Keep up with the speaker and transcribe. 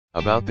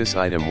About this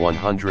item: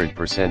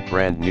 100%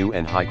 brand new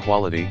and high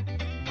quality.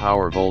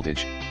 Power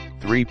voltage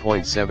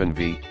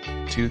 3.7V,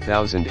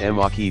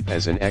 2000mAh. Keep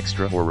as an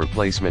extra or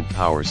replacement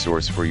power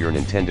source for your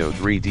Nintendo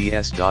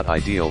 3DS.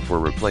 Ideal for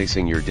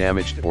replacing your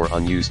damaged or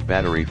unused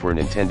battery for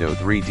Nintendo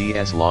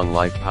 3DS. Long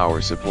life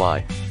power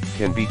supply,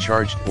 can be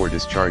charged or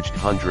discharged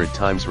 100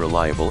 times.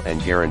 Reliable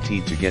and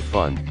guaranteed to get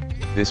fun.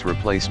 This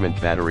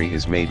replacement battery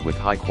is made with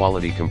high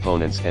quality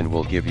components and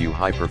will give you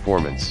high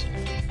performance.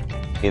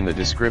 In the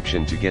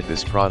description to get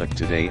this product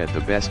today at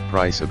the best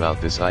price. About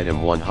this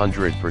item: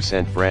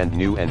 100% brand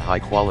new and high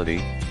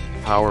quality.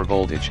 Power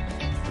voltage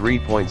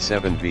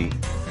 3.7V,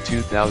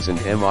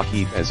 2000mAh.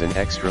 Keep as an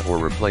extra or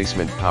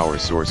replacement power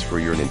source for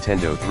your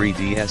Nintendo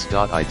 3DS.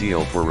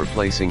 Ideal for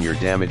replacing your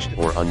damaged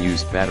or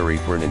unused battery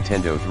for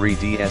Nintendo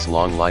 3DS.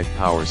 Long life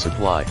power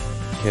supply,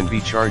 can be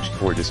charged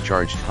or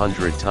discharged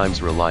 100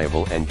 times.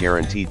 Reliable and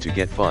guaranteed to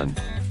get fun.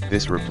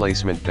 This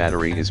replacement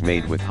battery is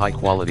made with high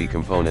quality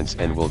components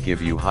and will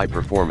give you high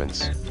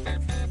performance.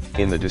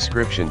 In the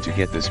description to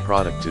get this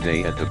product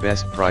today at the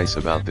best price.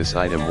 About this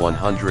item: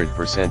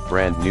 100%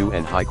 brand new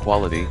and high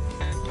quality.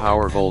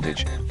 Power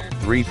voltage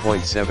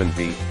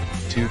 3.7V,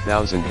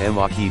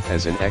 2000mAh. Keep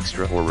as an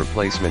extra or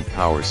replacement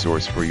power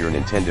source for your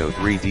Nintendo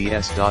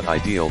 3DS.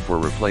 Ideal for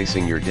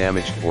replacing your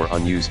damaged or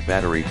unused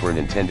battery for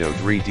Nintendo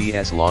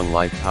 3DS. Long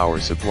life power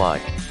supply,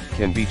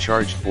 can be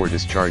charged or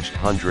discharged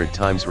 100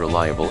 times.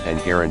 Reliable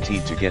and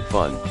guaranteed to get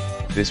fun.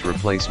 This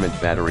replacement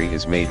battery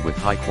is made with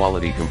high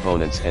quality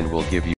components and will give you